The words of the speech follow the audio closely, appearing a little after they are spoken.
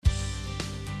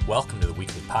Welcome to the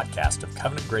weekly podcast of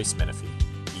Covenant Grace Menifee.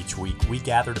 Each week, we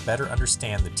gather to better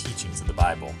understand the teachings of the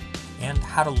Bible and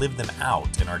how to live them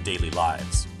out in our daily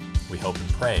lives. We hope and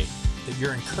pray that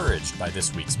you're encouraged by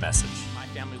this week's message. My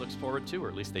family looks forward to, or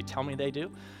at least they tell me they do.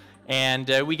 And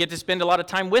we get to spend a lot of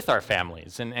time with our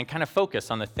families and kind of focus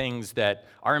on the things that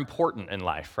are important in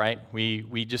life, right? We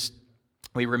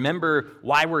remember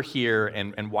why we're here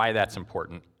and why that's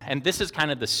important. And this is kind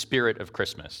of the spirit of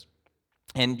Christmas.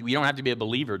 And you don't have to be a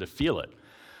believer to feel it.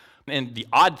 And the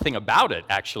odd thing about it,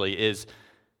 actually, is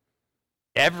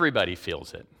everybody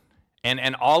feels it.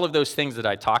 And all of those things that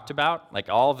I talked about, like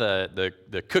all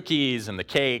the cookies and the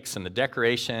cakes and the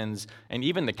decorations and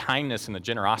even the kindness and the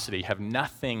generosity have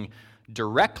nothing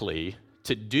directly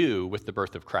to do with the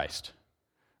birth of Christ,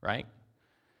 right?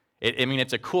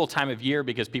 It's a cool time of year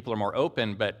because people are more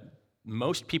open, but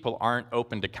most people aren't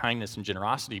open to kindness and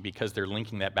generosity because they're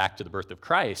linking that back to the birth of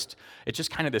Christ. It's just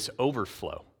kind of this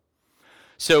overflow.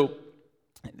 So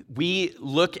we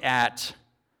look at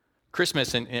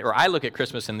Christmas, or I look at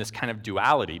Christmas in this kind of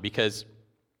duality because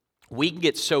we can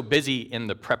get so busy in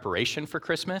the preparation for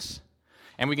Christmas,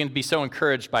 and we can be so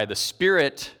encouraged by the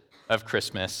spirit of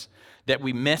Christmas that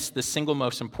we miss the single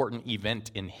most important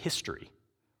event in history,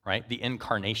 right? The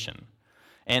incarnation.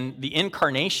 And the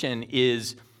incarnation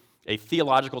is a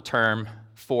theological term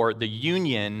for the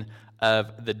union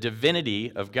of the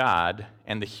divinity of God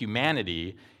and the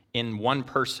humanity in one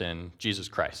person, Jesus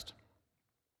Christ.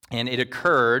 And it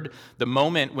occurred the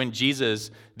moment when Jesus,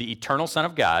 the eternal Son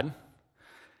of God,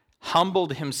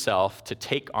 humbled himself to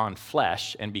take on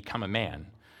flesh and become a man.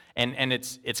 And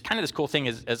it's kind of this cool thing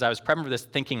as I was prepping for this,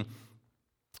 thinking,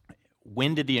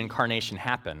 when did the incarnation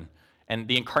happen? And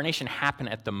the incarnation happened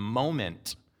at the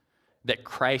moment that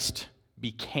Christ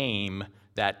became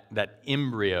that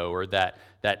embryo or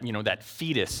that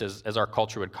fetus, as our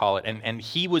culture would call it. And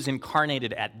he was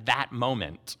incarnated at that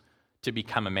moment to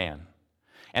become a man.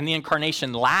 And the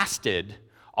incarnation lasted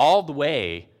all the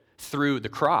way through the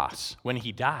cross when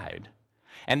he died.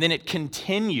 And then it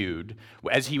continued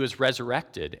as he was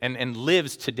resurrected and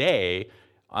lives today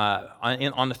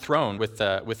on the throne with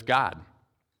God,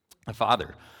 the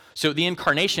Father. So the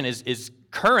incarnation is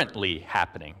currently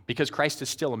happening because Christ is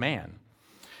still a man.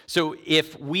 So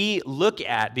if we look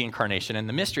at the incarnation and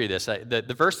the mystery of this,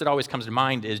 the verse that always comes to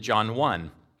mind is John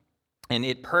 1. And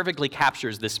it perfectly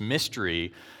captures this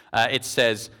mystery. It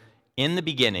says, "In the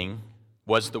beginning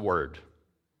was the Word,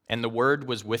 and the Word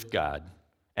was with God,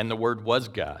 and the Word was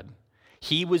God.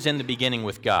 He was in the beginning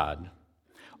with God.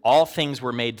 All things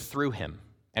were made through him,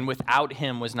 and without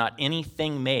him was not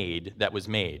anything made that was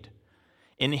made.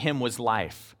 In him was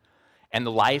life, and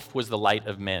the life was the light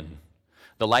of men.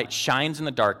 The light shines in the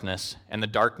darkness, and the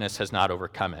darkness has not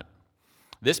overcome it."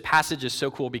 This passage is so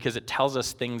cool because it tells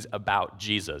us things about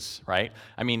Jesus, right?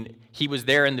 I mean, he was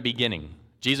there in the beginning.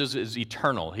 Jesus is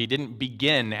eternal. He didn't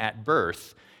begin at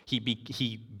birth. He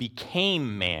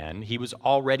became man. He was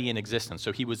already in existence,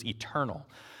 so he was eternal.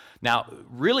 Now,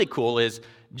 really cool is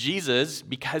Jesus,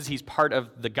 because he's part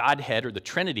of the Godhead or the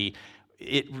Trinity,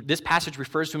 this passage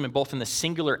refers to him both in the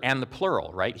singular and the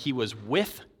plural, right? He was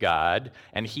with God,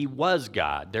 and he was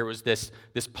God. There was this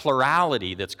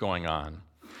plurality that's going on.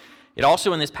 It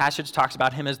also, in this passage, talks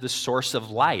about him as the source of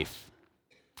life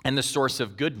and the source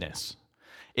of goodness.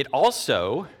 It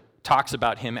also talks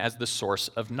about him as the source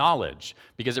of knowledge,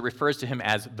 because it refers to him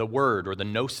as the Word, or the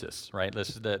gnosis, right? This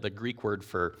is the Greek word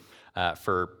for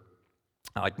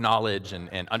like knowledge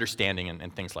and understanding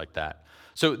and things like that.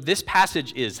 So this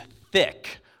passage is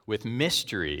thick with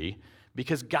mystery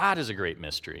because God is a great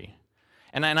mystery.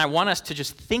 And I want us to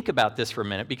just think about this for a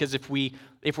minute, because if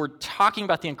we're talking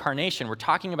about the incarnation, we're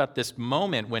talking about this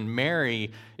moment when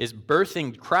Mary is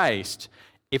birthing Christ.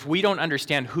 If we don't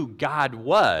understand who God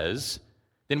was,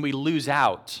 then we lose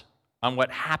out on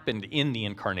what happened in the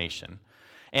incarnation.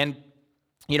 And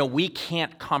we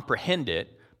can't comprehend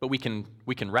it, but we can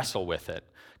wrestle with it,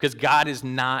 because God is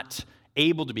not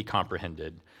able to be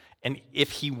comprehended. And if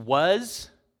he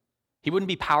was, he wouldn't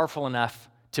be powerful enough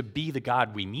to be the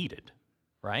God we needed,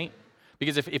 right?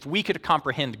 Because if we could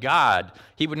comprehend God,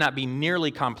 he would not be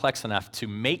nearly complex enough to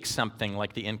make something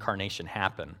like the incarnation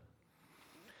happen.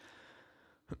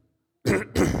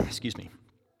 Excuse me.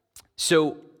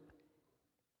 So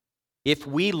if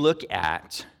we look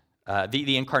at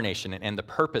the incarnation and the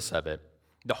purpose of it,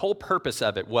 the whole purpose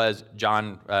of it was in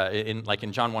John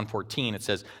 1:14, it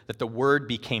says that the Word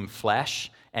became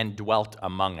flesh and dwelt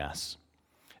among us.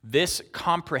 This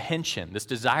comprehension, this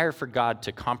desire for God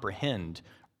to comprehend,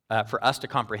 for us to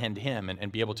comprehend him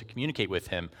and be able to communicate with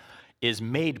him, is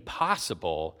made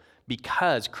possible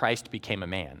because Christ became a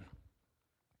man.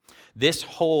 This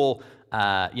whole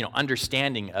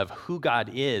understanding of who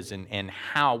God is and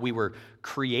how we were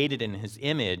created in his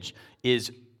image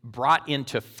is brought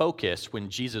into focus when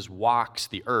Jesus walks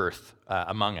the earth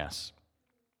among us.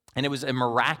 And it was a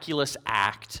miraculous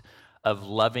act of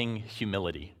loving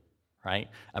humility, right?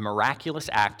 A miraculous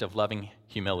act of loving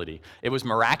humility. It was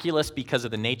miraculous because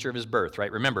of the nature of his birth,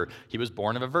 right? Remember, he was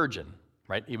born of a virgin,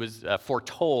 right? He was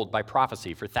foretold by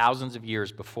prophecy for thousands of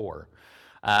years before.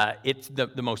 It's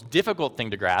the most difficult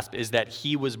thing to grasp is that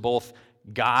he was both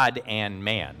God and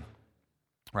man,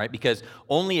 right? Because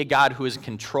only a God who is in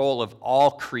control of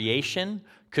all creation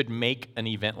could make an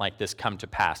event like this come to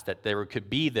pass, that there could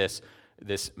be this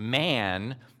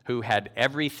man who had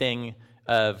everything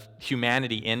of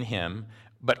humanity in him,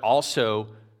 but also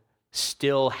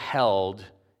still held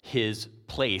his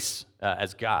place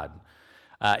as God.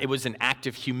 It was an act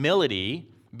of humility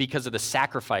because of the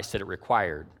sacrifice that it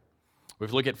required.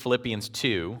 We've looked at Philippians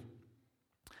 2.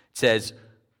 It says,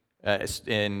 it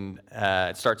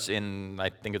starts in, I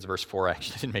think it's verse 4. I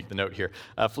actually didn't make the note here.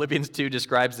 Philippians 2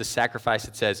 describes the sacrifice.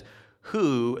 It says,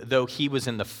 who, though he was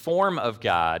in the form of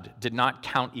God, did not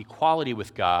count equality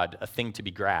with God a thing to be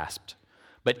grasped,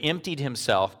 but emptied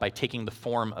himself by taking the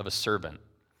form of a servant,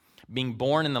 being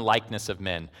born in the likeness of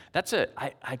men.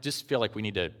 I just feel like we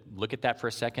need to look at that for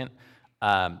a second.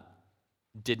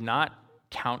 Did not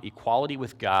count equality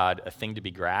with God a thing to be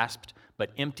grasped,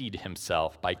 but emptied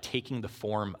himself by taking the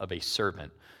form of a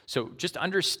servant. So just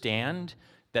understand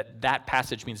that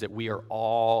passage means that we are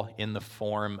all in the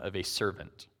form of a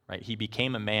servant, right? He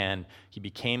became a man, he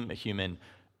became a human,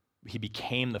 he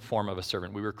became the form of a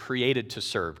servant. We were created to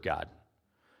serve God.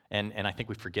 And I think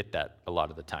we forget that a lot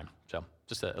of the time. So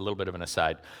just a little bit of an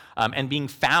aside. And being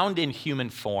found in human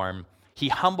form, he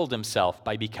humbled himself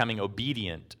by becoming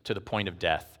obedient to the point of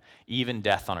death, even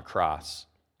death on a cross.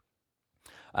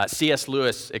 C.S.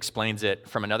 Lewis explains it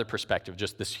from another perspective,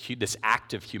 just this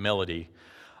act of humility.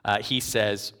 He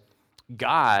says,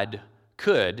 God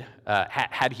could,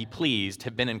 had he pleased,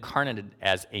 have been incarnated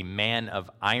as a man of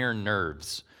iron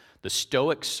nerves, the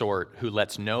stoic sort who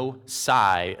lets no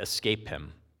sigh escape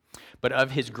him. But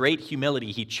of his great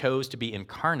humility, he chose to be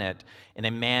incarnate in a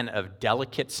man of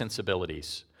delicate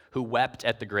sensibilities, who wept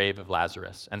at the grave of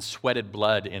Lazarus and sweated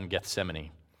blood in Gethsemane.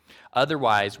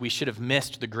 Otherwise, we should have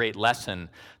missed the great lesson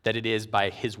that it is by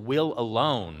his will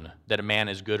alone that a man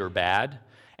is good or bad,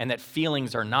 and that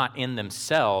feelings are not in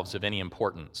themselves of any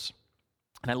importance.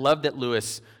 And I love that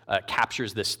Lewis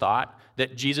captures this thought,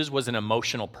 that Jesus was an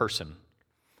emotional person,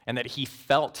 and that he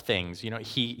felt things.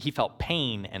 He felt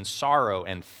pain and sorrow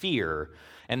and fear,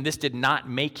 and this did not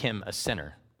make him a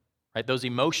sinner. Right? Those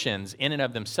emotions in and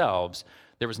of themselves,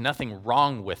 there was nothing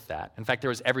wrong with that. In fact, there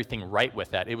was everything right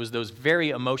with that. It was those very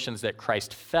emotions that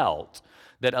Christ felt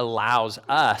that allows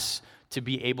us to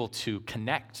be able to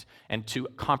connect and to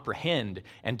comprehend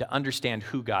and to understand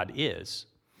who God is.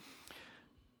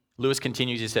 Lewis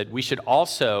continues, he said, we should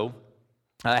also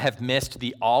have missed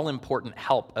the all-important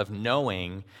help of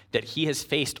knowing that he has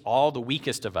faced all that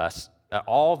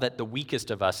the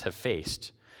weakest of us have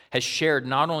faced, has shared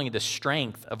not only the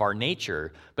strength of our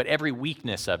nature, but every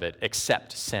weakness of it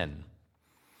except sin.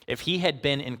 If he had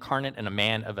been incarnate in a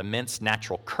man of immense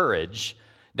natural courage,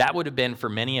 that would have been for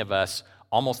many of us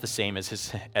almost the same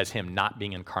as him not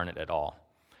being incarnate at all.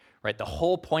 Right? The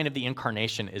whole point of the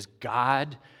incarnation is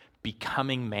God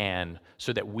becoming man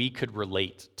so that we could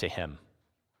relate to him.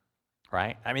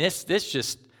 Right? I mean,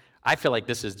 I feel like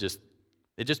this is just,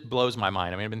 it just blows my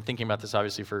mind. I mean, I've been thinking about this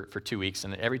obviously for 2 weeks,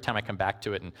 and every time I come back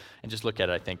to it and just look at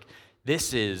it, I think,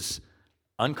 this is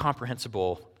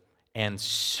incomprehensible and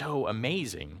so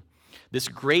amazing. This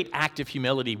great act of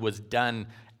humility was done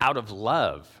out of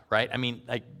love, right? I mean,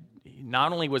 like,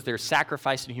 not only was there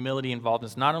sacrifice and humility involved in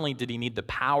this, not only did he need the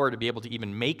power to be able to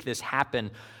even make this happen,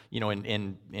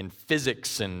 in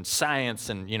physics and science,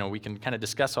 and, we can kind of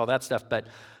discuss all that stuff, but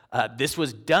this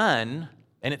was done,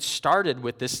 and it started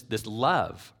with this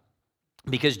love,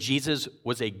 because Jesus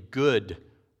was a good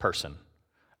person,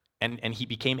 and he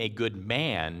became a good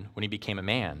man when he became a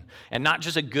man, and not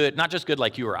just good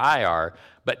like you or I are,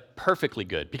 but perfectly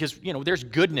good, because there's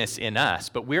goodness in us,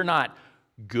 but we're not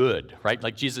good, right?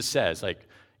 Like Jesus says,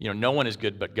 no one is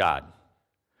good but God,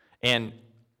 and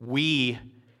we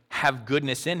have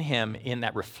goodness in him in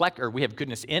that we have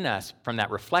goodness in us from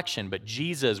that reflection, but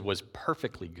Jesus was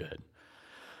perfectly good.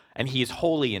 And he is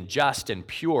holy and just and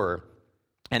pure.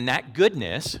 And that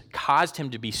goodness caused him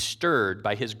to be stirred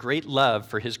by his great love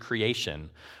for his creation,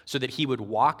 so that he would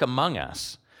walk among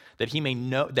us, that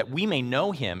we may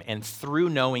know him, and through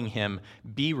knowing him,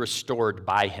 be restored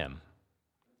by him.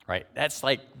 right? That's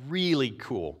like really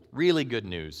cool, really good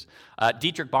news.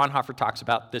 Dietrich Bonhoeffer talks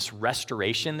about this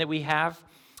restoration that we have,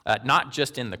 not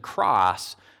just in the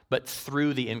cross, but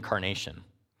through the incarnation.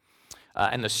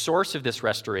 And the source of this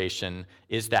restoration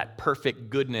is that perfect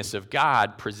goodness of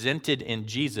God presented in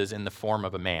Jesus in the form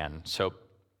of a man. So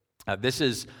this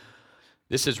is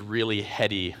really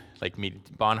heady. Like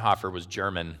Bonhoeffer was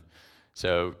German,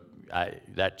 so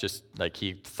that just like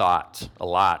he thought a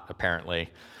lot apparently,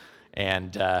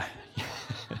 and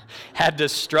had to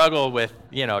struggle with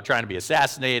trying to be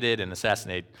assassinated and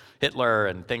assassinate Hitler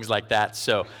and things like that.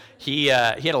 So he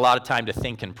had a lot of time to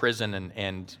think in prison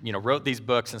and wrote these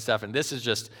books and stuff. And this is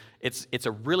just it's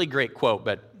a really great quote,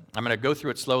 but I'm going to go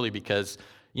through it slowly because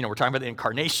we're talking about the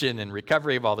incarnation and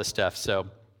recovery of all this stuff. So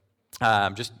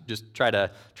just try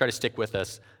to stick with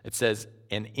us. It says,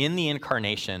 "And in the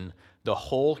incarnation, the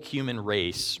whole human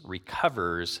race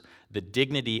recovers the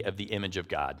dignity of the image of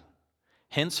God.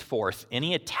 Henceforth,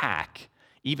 any attack,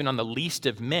 even on the least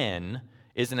of men,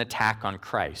 is an attack on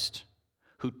Christ,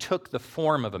 who took the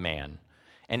form of a man,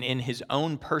 and in his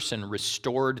own person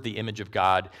restored the image of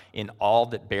God in all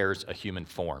that bears a human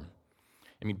form."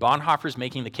 I mean, Bonhoeffer's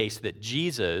making the case that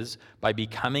Jesus, by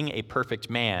becoming a perfect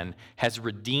man, has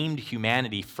redeemed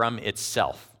humanity from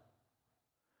itself.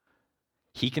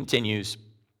 He continues,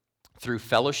 "Through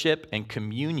fellowship and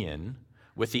communion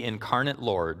with the incarnate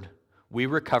Lord, we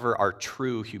recover our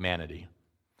true humanity.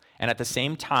 And at the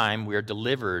same time, we are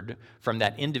delivered from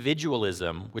that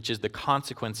individualism which is the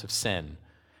consequence of sin,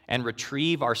 and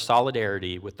retrieve our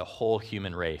solidarity with the whole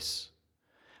human race.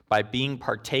 By being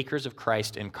partakers of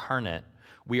Christ incarnate,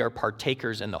 we are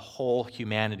partakers in the whole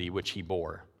humanity which he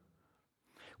bore.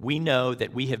 We know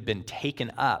that we have been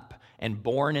taken up and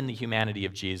born in the humanity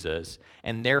of Jesus,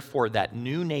 and therefore that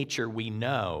new nature we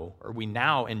know, or we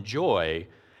now enjoy,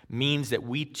 means that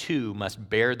we too must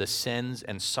bear the sins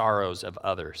and sorrows of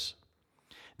others.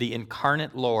 The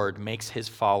incarnate Lord makes his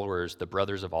followers the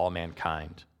brothers of all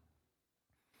mankind.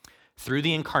 Through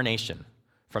the incarnation,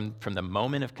 from the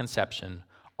moment of conception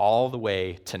all the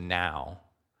way to now,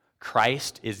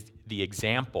 Christ is the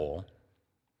example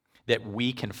that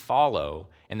we can follow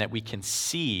and that we can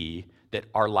see that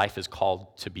our life is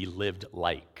called to be lived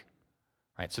like.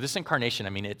 Right? So this incarnation, I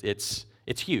mean, it's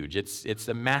huge. It's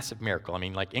a massive miracle. I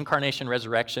mean, like incarnation,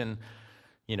 resurrection,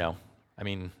 I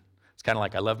mean, it's kind of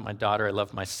like I love my daughter, I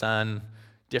love my son,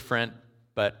 different,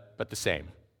 but the same.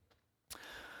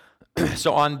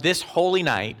 So on this holy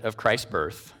night of Christ's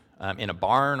birth, in a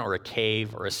barn or a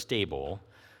cave or a stable,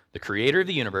 the creator of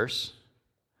the universe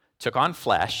took on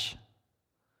flesh,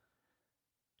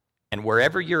 and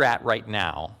wherever you're at right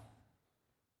now,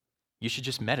 you should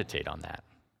just meditate on that,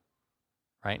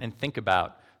 right? And think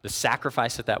about the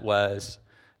sacrifice that was.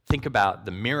 Think about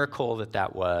the miracle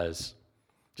that was.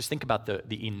 Just think about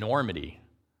the enormity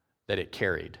that it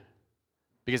carried.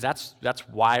 Because that's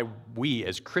why we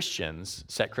as Christians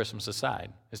set Christmas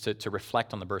aside, is to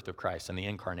reflect on the birth of Christ and the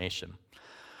incarnation.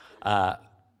 But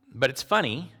it's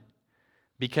funny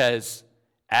because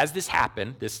as this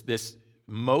happened, this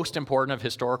most important of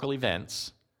historical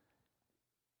events,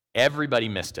 everybody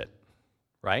missed it,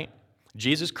 right?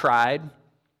 Jesus cried.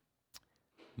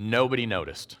 Nobody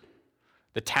noticed.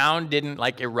 The town didn't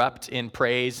erupt in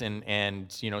praise and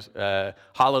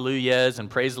hallelujahs and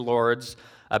praise the Lords.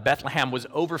 Bethlehem was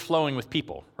overflowing with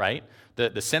people, right?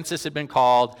 The census had been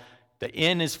called. The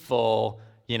inn is full.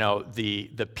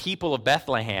 The people of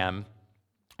Bethlehem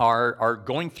are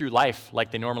going through life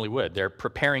like they normally would. They're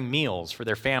preparing meals for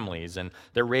their families, and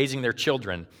they're raising their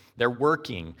children. They're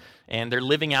working, and they're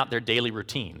living out their daily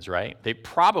routines, right? There's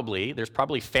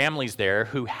probably families there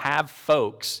who have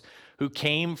folks who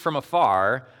came from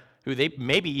afar, who they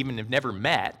maybe even have never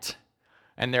met,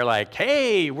 and they're like,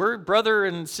 "Hey, we're brother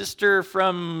and sister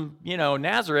from,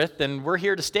 Nazareth, and we're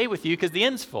here to stay with you because the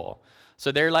inn's full."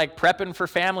 So they're prepping for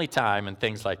family time and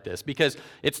things like this, because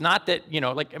it's not that,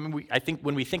 I think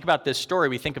when we think about this story,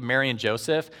 we think of Mary and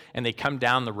Joseph, and they come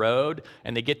down the road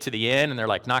and they get to the inn and they're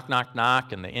like, knock, knock,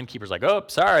 knock. And the innkeeper's like, "Oh,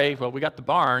 sorry. Well, we got the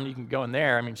barn. You can go in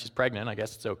there. I mean, she's pregnant. I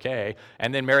guess it's okay."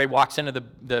 And then Mary walks into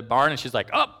the barn and she's like,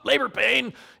 "Oh, labor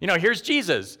pain. Here's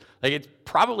Jesus." It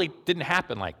probably didn't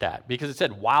happen like that, because it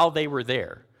said while they were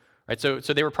there, right? So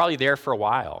they were probably there for a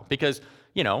while, because,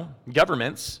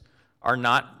 governments are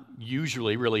not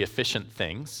usually really efficient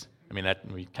things. I mean, that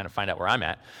we kind of find out where I'm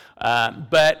at.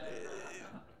 But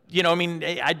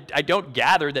I don't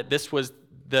gather that this was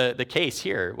the case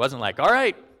here. It wasn't like, "All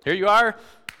right, here you are.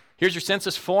 Here's your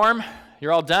census form.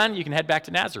 You're all done. You can head back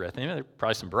to Nazareth." And, there's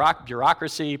probably some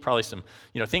bureaucracy, probably some,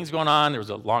 things going on. There was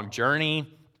a long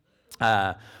journey.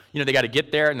 They got to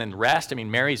get there and then rest. I mean,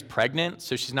 Mary's pregnant,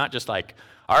 so she's not just like,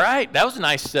 all right, that was a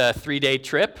nice 3-day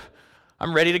trip.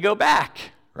 I'm ready to go back,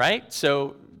 right?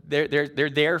 So they're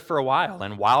there for a while,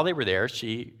 and while they were there,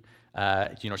 she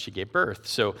gave birth.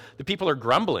 So the people are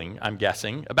grumbling, I'm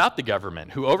guessing, about the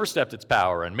government who overstepped its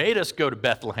power and made us go to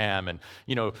Bethlehem and,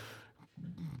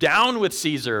 down with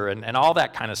Caesar and all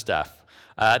that kind of stuff.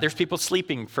 There's people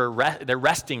sleeping they're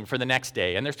resting for the next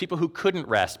day, and there's people who couldn't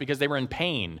rest because they were in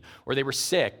pain or they were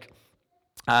sick.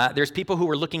 There's people who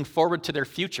were looking forward to their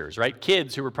futures, right?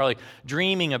 Kids who were probably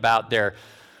dreaming about their,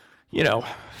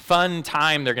 fun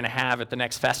time they're going to have at the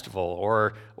next festival,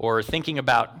 or thinking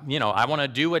about, I want to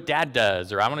do what dad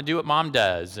does, or I want to do what mom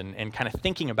does, and kind of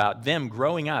thinking about them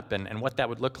growing up and what that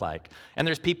would look like. And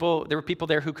there were people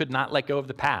there who could not let go of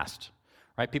the past,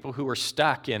 right? People who were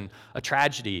stuck in a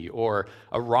tragedy or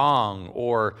a wrong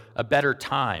or a better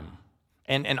time.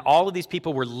 And all of these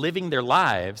people were living their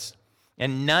lives,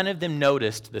 and none of them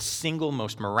noticed the single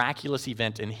most miraculous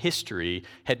event in history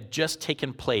had just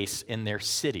taken place in their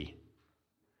city.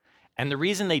 And the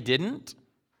reason they didn't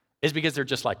is because they're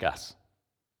just like us,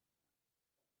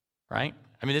 right?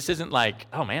 I mean, this isn't like,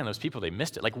 oh man, those people, they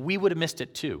missed it. Like, we would have missed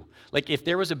it too. Like, if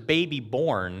there was a baby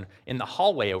born in the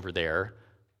hallway over there,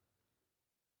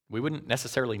 we wouldn't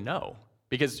necessarily know,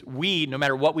 because we, no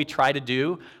matter what we try to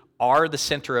do, are the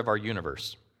center of our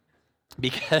universe,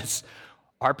 because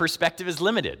our perspective is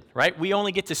limited, right? We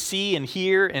only get to see and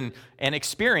hear and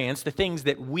experience the things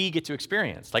that we get to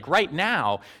experience. Like right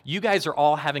now, you guys are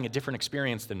all having a different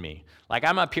experience than me. Like,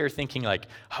 I'm up here thinking like,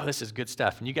 oh, this is good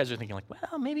stuff. And you guys are thinking like,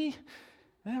 well, maybe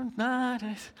not.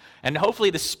 And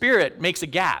hopefully the Spirit makes a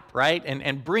gap, right?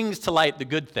 And brings to light the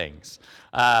good things.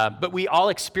 But we all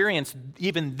experience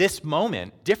even this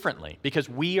moment differently, because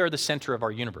we are the center of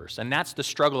our universe. And that's the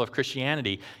struggle of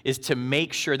Christianity, is to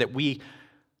make sure that we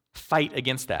fight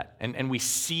against that, and we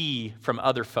see from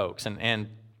other folks, and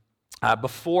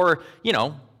before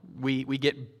we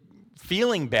get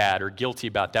feeling bad or guilty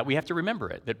about that, we have to remember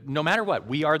it, that no matter what,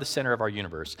 we are the center of our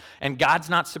universe, and God's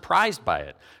not surprised by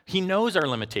it. He knows our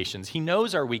limitations. He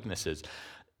knows our weaknesses.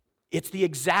 It's the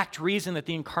exact reason that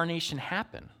the incarnation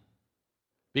happened,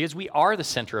 because we are the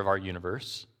center of our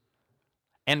universe,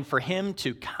 and for him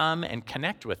to come and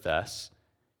connect with us,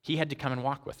 he had to come and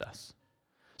walk with us.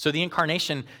 So the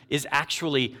incarnation is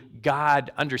actually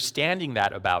God understanding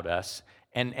that about us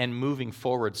and moving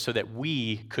forward so that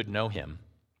we could know him.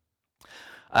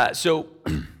 So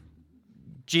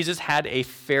Jesus had a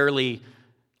fairly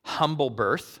humble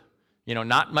birth,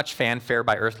 not much fanfare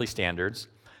by earthly standards,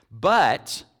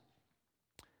 but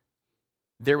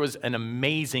there was an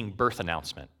amazing birth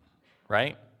announcement,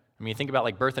 right? I mean, think about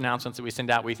like birth announcements that we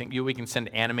send out. We can send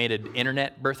animated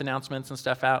internet birth announcements and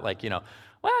stuff out, like,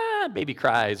 baby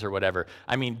cries or whatever.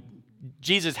 I mean,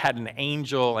 Jesus had an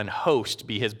angel and host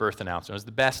be his birth announcement. It was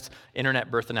the best internet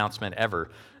birth announcement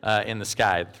ever in the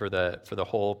sky for the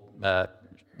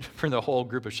whole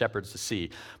group of shepherds to see.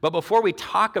 But before we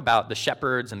talk about the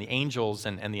shepherds and the angels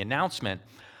and the announcement,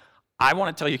 I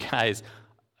want to tell you guys,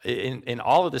 in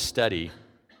all of this study,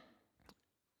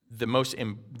 the most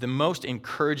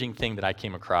encouraging thing that I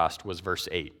came across was verse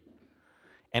 8.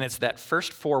 And it's that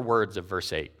first 4 words of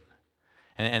verse 8.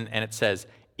 And it says,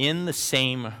 in the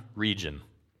same region.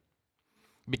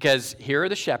 Because here are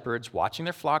the shepherds watching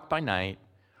their flock by night,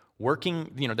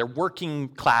 working, they're working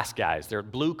class guys. They're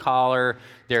blue collar.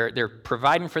 They're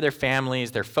providing for their families.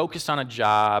 They're focused on a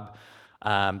job.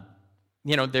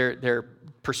 They're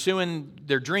pursuing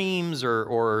their dreams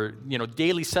or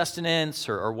daily sustenance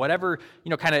or whatever,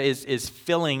 kind of is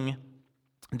filling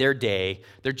their day.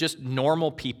 They're just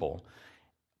normal people.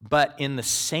 But in the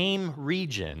same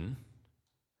region,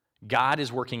 God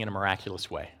is working in a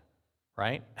miraculous way,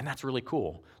 right? And that's really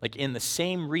cool. Like, in the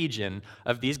same region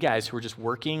of these guys who are just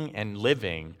working and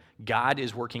living, God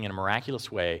is working in a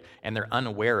miraculous way, and they're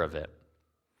unaware of it.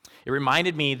 It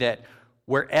reminded me that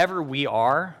wherever we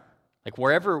are, like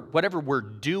whatever we're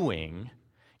doing,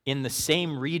 in the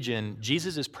same region,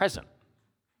 Jesus is present,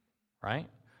 right?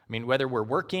 I mean, whether we're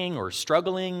working or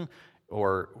struggling,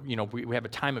 or we have a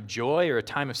time of joy or a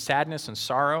time of sadness and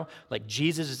sorrow, like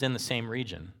Jesus is in the same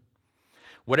region.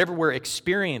 Whatever we're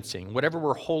experiencing, whatever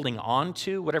we're holding on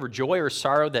to, whatever joy or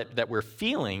sorrow that we're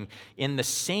feeling, in the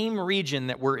same region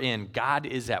that we're in, God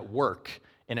is at work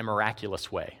in a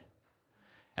miraculous way.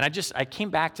 And I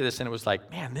came back to this and it was like,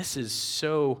 man, this is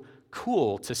so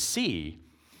cool to see.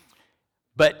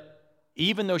 But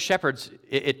even those shepherds,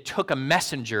 it took a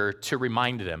messenger to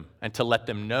remind them and to let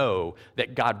them know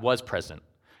that God was present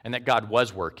and that God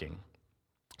was working.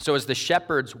 So as the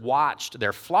shepherds watched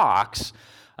their flocks,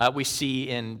 we see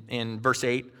in verse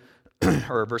 8,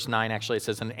 or verse 9 actually, it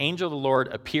says, an angel of the Lord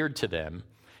appeared to them,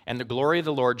 and the glory of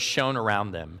the Lord shone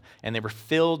around them, and they were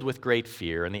filled with great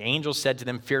fear. And the angel said to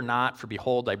them, "Fear not, for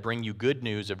behold, I bring you good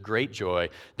news of great joy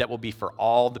that will be for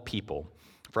all the people.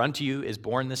 For unto you is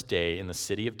born this day in the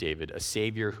city of David a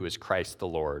Savior who is Christ the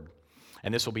Lord.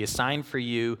 And this will be a sign for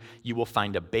you. You will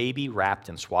find a baby wrapped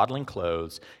in swaddling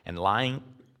clothes and lying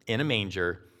in a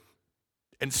manger."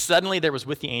 And suddenly there was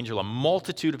with the angel a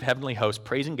multitude of heavenly hosts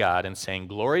praising God and saying,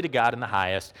 "Glory to God in the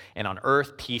highest, and on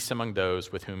earth peace among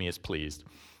those with whom he is pleased."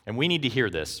 And we need to hear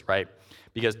this, right?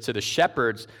 Because to the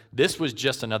shepherds, this was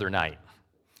just another night.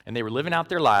 And they were living out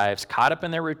their lives, caught up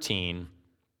in their routine,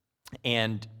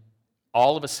 and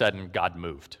all of a sudden, God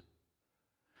moved.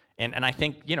 And I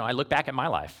think, I look back at my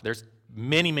life. There's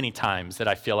many, many times that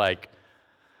I feel like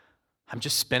I'm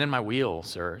just spinning my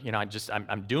wheels, or,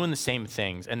 I'm doing the same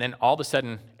things. And then all of a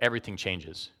sudden, everything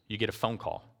changes. You get a phone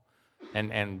call,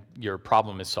 and your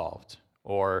problem is solved.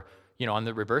 Or, on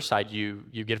the reverse side, you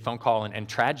get a phone call, and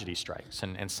tragedy strikes,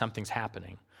 and something's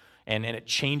happening. And it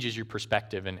changes your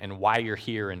perspective and why you're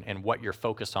here and what you're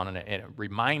focused on. And it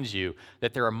reminds you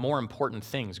that there are more important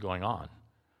things going on.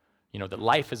 That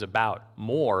life is about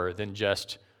more than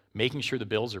just making sure the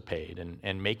bills are paid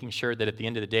and making sure that at the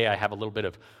end of the day I have a little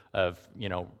bit of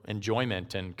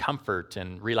enjoyment and comfort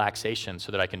and relaxation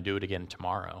so that I can do it again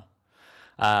tomorrow.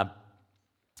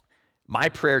 My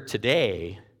prayer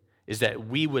today is that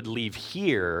we would leave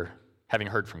here having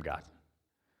heard from God.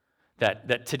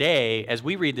 That today, as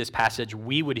we read this passage,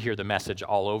 we would hear the message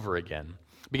all over again.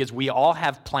 Because we all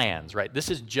have plans, right? This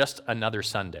is just another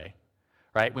Sunday,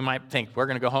 right? We might think we're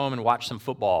going to go home and watch some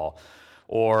football,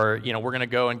 or, we're going to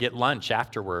go and get lunch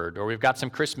afterward, or we've got some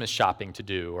Christmas shopping to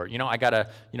do, or, I got to,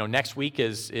 next week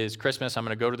is Christmas. I'm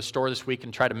going to go to the store this week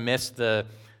and try to miss the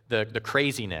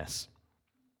craziness.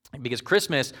 Because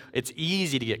Christmas, it's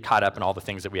easy to get caught up in all the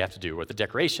things that we have to do with the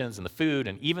decorations and the food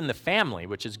and even the family,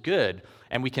 which is good,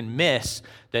 and we can miss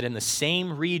that in the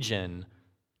same region,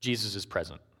 Jesus is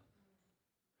present.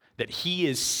 That he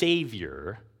is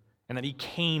Savior, and that he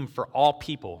came for all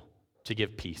people to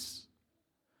give peace.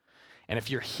 And if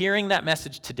you're hearing that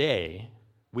message today,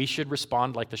 we should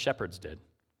respond like the shepherds did.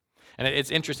 And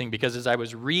it's interesting because as I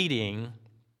was reading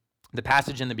the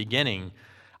passage in the beginning,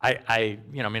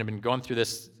 I've been going through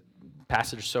this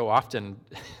passage so often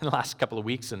in the last couple of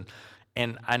weeks, and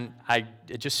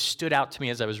it just stood out to me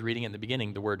as I was reading it in the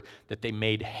beginning, the word that they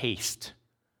made haste.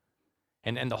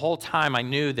 And the whole time I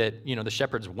knew that, the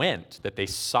shepherds went, that they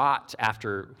sought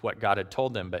after what God had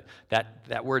told them, but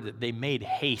that word, that they made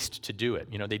haste to do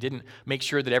it. They didn't make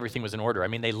sure that everything was in order. I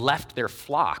mean, they left their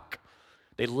flock.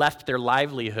 They left their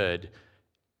livelihood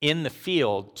in the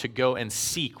field to go and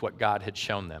seek what God had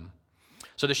shown them.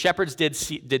 So the shepherds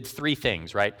did three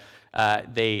things, right?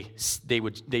 They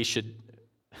should,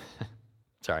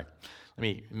 sorry. Let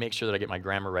me make sure that I get my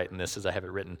grammar right in this as I have it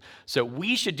written. So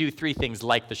we should do three things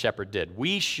like the shepherd did.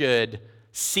 We should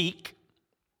seek,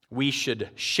 we should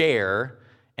share,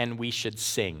 and we should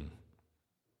sing.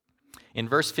 In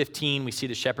verse 15, we see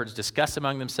the shepherds discuss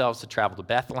among themselves to travel to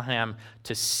Bethlehem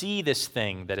to see this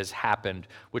thing that has happened,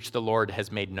 which the Lord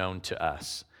has made known to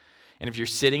us. And if you're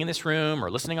sitting in this room or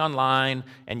listening online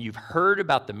and you've heard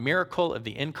about the miracle of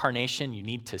the incarnation, you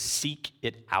need to seek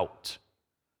it out.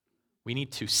 We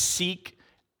need to seek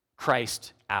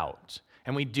Christ out.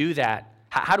 And we do that.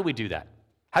 How do we do that?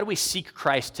 How do we seek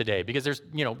Christ today? Because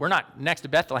we're not next to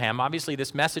Bethlehem. Obviously,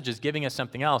 this message is giving us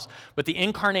something else. But the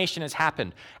incarnation has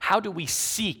happened. How do we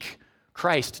seek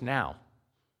Christ now?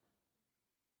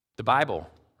 The Bible,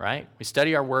 right? We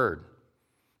study our word.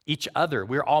 Each other.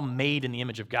 We're all made in the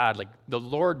image of God. Like the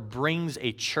Lord brings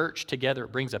a church together,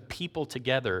 brings a people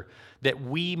together that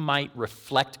we might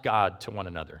reflect God to one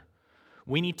another.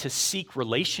 We need to seek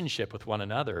relationship with one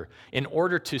another in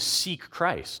order to seek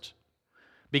Christ.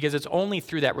 Because it's only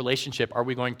through that relationship are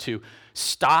we going to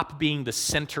stop being the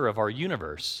center of our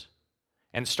universe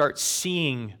and start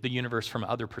seeing the universe from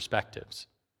other perspectives.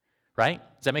 Right?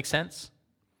 Does that make sense?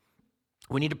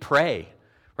 We need to pray.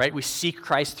 Right? We seek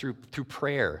Christ through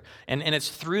prayer. And it's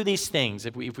through these things,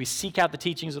 if we seek out the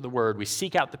teachings of the word, we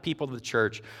seek out the people of the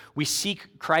church, we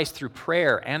seek Christ through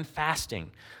prayer and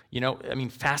fasting.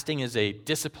 Fasting is a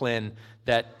discipline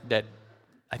that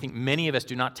I think many of us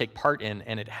do not take part in,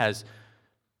 and it has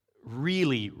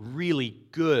really, really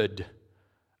good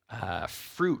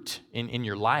fruit in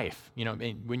your life.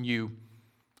 When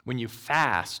you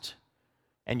fast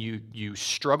and you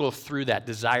struggle through that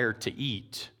desire to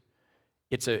eat,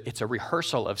 it's a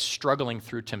rehearsal of struggling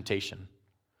through temptation.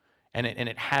 And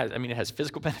it has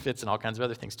physical benefits and all kinds of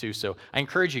other things too. So I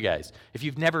encourage you guys, if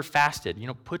you've never fasted,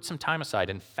 put some time aside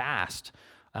and fast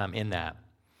in that.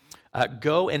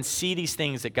 Go and see these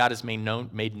things that God has made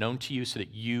known to you so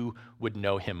that you would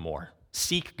know him more.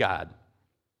 Seek God.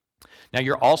 Now,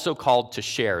 you're also called to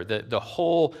share. The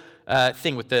whole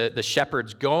thing with the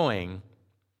shepherds going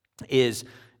is,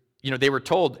 they were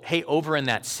told, hey, over in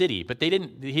that city. But he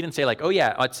didn't say like, oh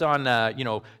yeah, it's on,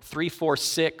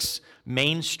 346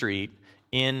 Main Street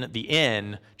in the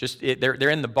inn. They're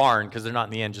in the barn because they're not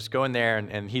in the inn. Just go in there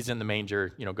and he's in the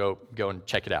manger, go and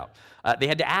check it out. They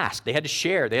had to ask, they had to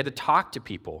share, they had to talk to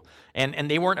people. And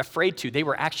they weren't afraid to. They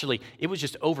were actually, it was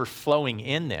just overflowing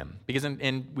in them. Because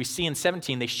we see in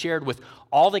 17, they shared with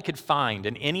all they could find.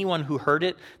 And anyone who heard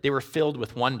it, they were filled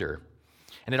with wonder.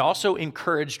 And it also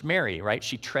encouraged Mary, right?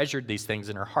 She treasured these things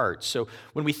in her heart. So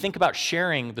when we think about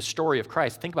sharing the story of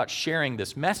Christ, think about sharing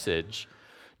this message,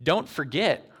 don't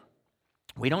forget,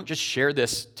 we don't just share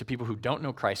this to people who don't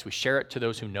know Christ, we share it to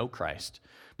those who know Christ.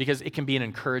 Because it can be an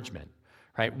encouragement,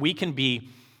 right? We can be,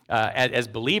 as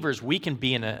believers, we can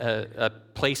be in a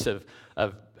place of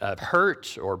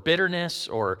hurt or bitterness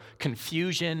or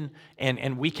confusion,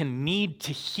 and we can need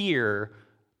to hear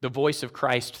the voice of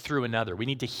Christ through another. We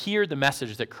need to hear the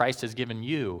message that Christ has given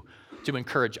you to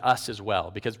encourage us as well,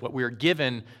 because what we're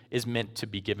given is meant to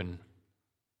be given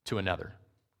to another.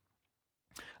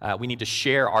 We need to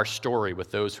share our story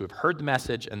with those who have heard the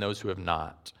message and those who have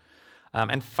not.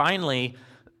 And finally,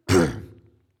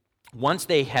 once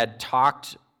they had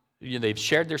talked, they've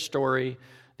shared their story,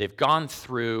 they've gone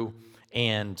through,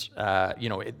 and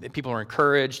people are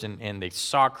encouraged and they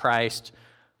saw Christ,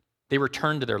 they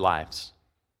returned to their lives.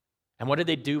 And what did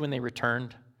they do when they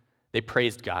returned? They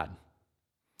praised God.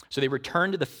 So they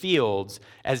returned to the fields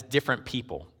as different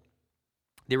people.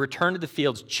 They returned to the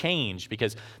fields changed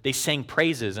because they sang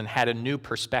praises and had a new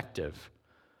perspective.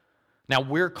 Now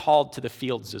we're called to the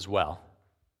fields as well.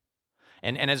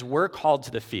 And as we're called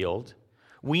to the field,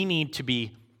 we need to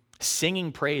be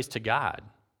singing praise to God.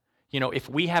 If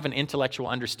we have an intellectual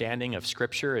understanding of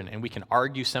Scripture and we can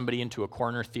argue somebody into a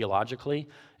corner theologically,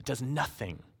 it does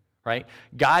nothing. Right?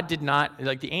 God did not,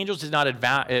 the angels did not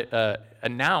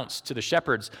announce to the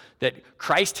shepherds that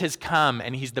Christ has come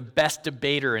and he's the best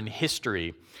debater in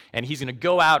history and he's going to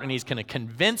go out and he's going to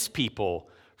convince people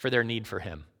for their need for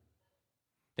him.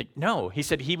 No, he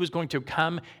said he was going to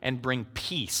come and bring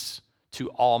peace to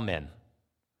all men,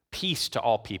 peace to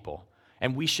all people,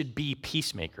 and we should be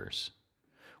peacemakers.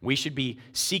 We should be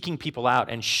seeking people out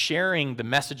and sharing the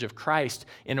message of Christ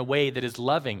in a way that is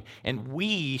loving. And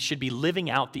we should be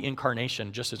living out the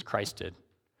incarnation just as Christ did.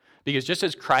 Because just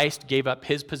as Christ gave up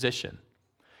his position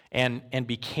and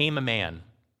became a man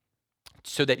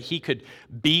so that he could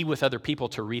be with other people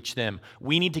to reach them,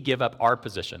 we need to give up our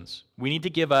positions. We need to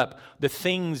give up the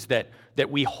things that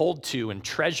we hold to and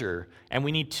treasure, and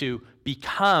we need to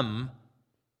become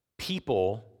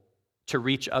people to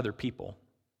reach other people.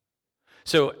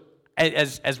 So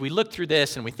as we look through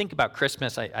this and we think about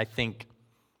Christmas, I think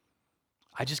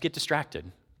I just get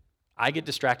distracted. I get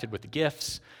distracted with the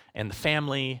gifts and the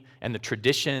family and the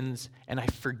traditions, and I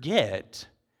forget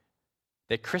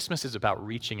that Christmas is about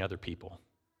reaching other people.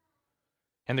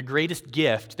 And the greatest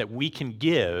gift that we can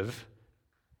give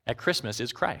at Christmas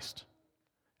is Christ.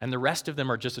 And the rest of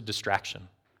them are just a distraction.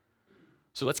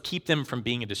 So let's keep them from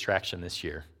being a distraction this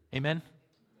year. Amen?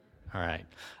 All right.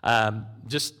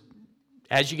 Just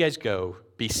as you guys go,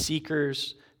 be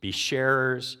seekers, be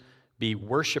sharers, be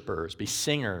worshipers, be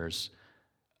singers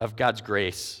of God's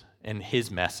grace and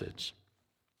his message.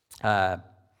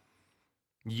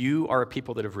 You are a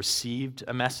people that have received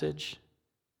a message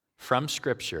from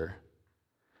Scripture,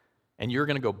 and you're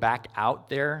going to go back out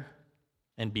there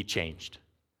and be changed.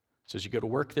 So as you go to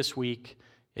work this week,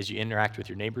 as you interact with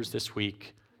your neighbors this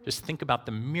week, just think about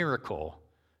the miracle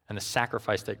and the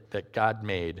sacrifice that God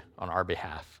made on our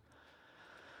behalf.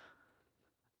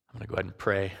 I'm going to go ahead and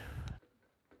pray.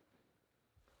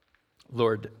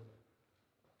 Lord,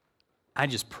 I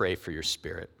just pray for your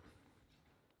Spirit.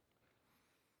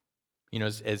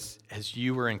 As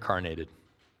you were incarnated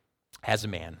as a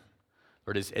man,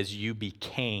 Lord, as you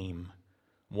became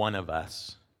one of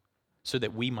us so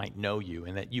that we might know you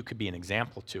and that you could be an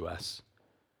example to us,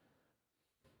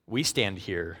 we stand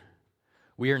here.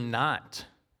 We are not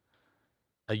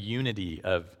a unity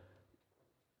of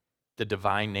the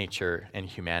divine nature and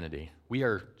humanity. We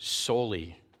are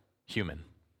solely human.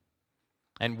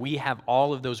 And we have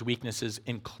all of those weaknesses,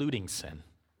 including sin.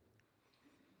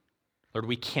 Lord,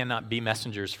 we cannot be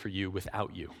messengers for you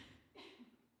without you.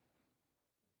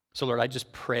 So, Lord, I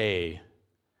just pray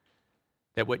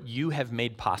that what you have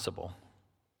made possible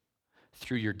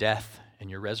through your death and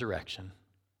your resurrection,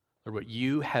 Lord, what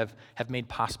you have made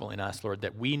possible in us, Lord,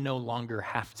 that we no longer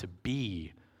have to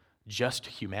be just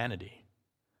humanity,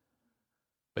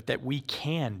 but that we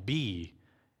can be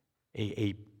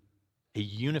a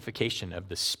unification of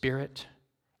the spirit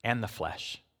and the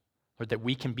flesh. Lord, that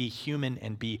we can be human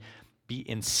and be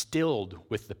instilled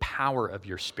with the power of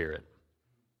your spirit.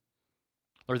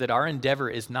 Lord, that our endeavor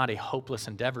is not a hopeless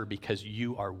endeavor because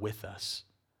you are with us.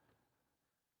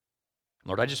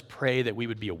 Lord, I just pray that we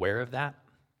would be aware of that.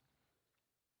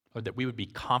 Lord, that we would be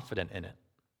confident in it.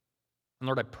 And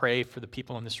Lord, I pray for the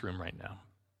people in this room right now.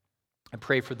 I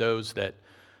pray for those that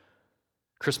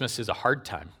Christmas is a hard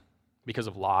time because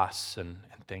of loss and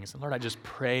things. And Lord, I just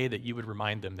pray that you would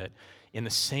remind them that in the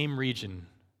same region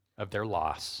of their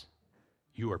loss,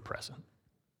 you are present.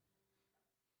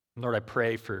 And Lord, I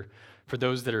pray for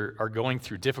those that are going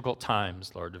through difficult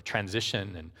times, Lord, of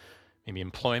transition and maybe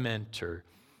employment or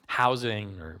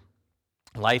housing or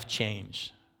life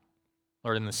change.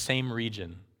 Lord, in the same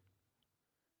region,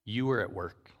 you are at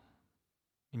work,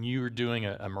 and you are doing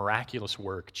a miraculous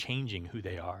work, changing who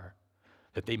they are,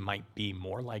 that they might be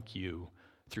more like you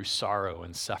through sorrow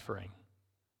and suffering.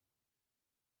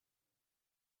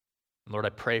 Lord, I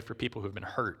pray for people who have been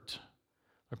hurt,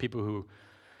 or people who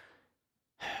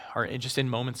are just in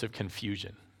moments of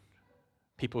confusion,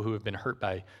 people who have been hurt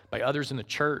by others in the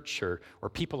church or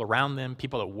people around them,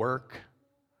 people at work.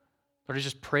 Lord, I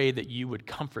just pray that you would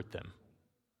comfort them.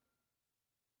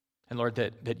 And Lord,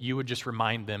 that you would just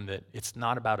remind them that it's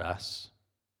not about us,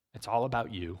 it's all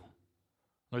about you.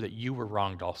 Lord, that you were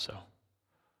wronged also,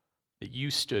 that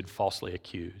you stood falsely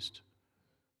accused,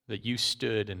 that you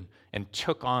stood and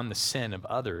took on the sin of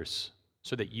others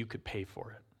so that you could pay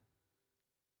for it.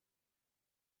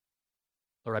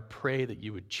 Lord, I pray that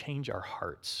you would change our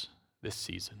hearts this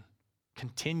season,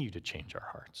 continue to change our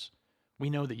hearts. We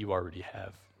know that you already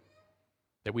have,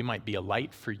 that we might be a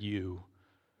light for you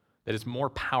that is more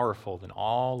powerful than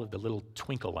all of the little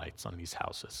twinkle lights on these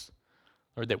houses.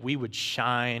 Lord, that we would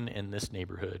shine in this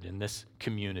neighborhood, in this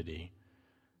community,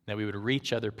 that we would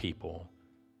reach other people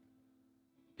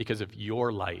because of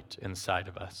your light inside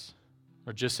of us.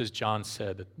 Or just as John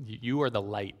said, that you are the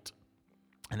light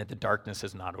and that the darkness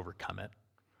has not overcome it.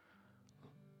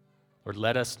 Lord,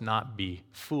 let us not be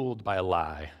fooled by a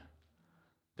lie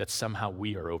that somehow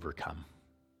we are overcome.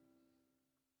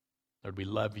 Lord, we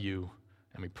love you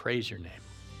and we praise your name.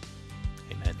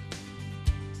 Amen.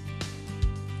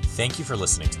 Thank you for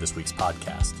listening to this week's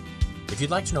podcast. If you'd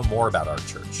like to know more about our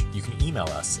church, you can email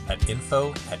us at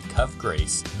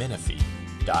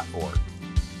info@covgracemenifee.org.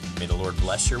 May the Lord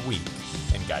bless your week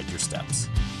and guide your steps.